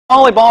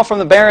Volleyball from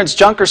the Barron's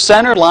Junker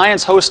Center.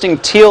 Lions hosting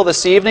Teal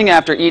this evening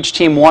after each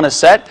team won a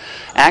set.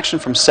 Action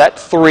from set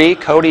 3.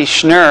 Cody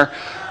Schnurr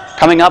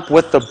coming up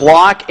with the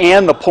block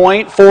and the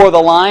point for the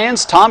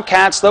Lions.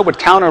 Tomcats, though, would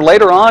counter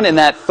later on in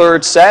that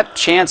third set.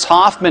 Chance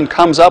Hoffman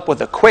comes up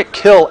with a quick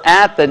kill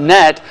at the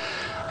net,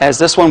 as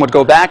this one would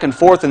go back and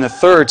forth in the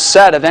third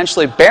set.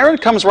 Eventually, Barron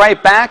comes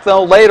right back,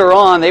 though, later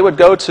on. They would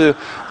go to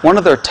one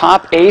of their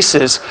top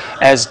aces,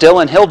 as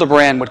Dylan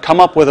Hildebrand would come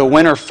up with a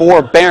winner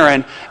for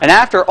Barron. And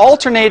after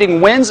alternating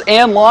wins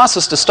and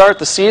losses to start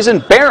the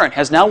season, Barron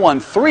has now won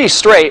 3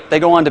 straight. They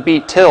go on to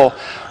beat Till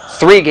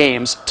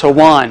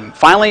 3-1.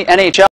 Finally, NHL.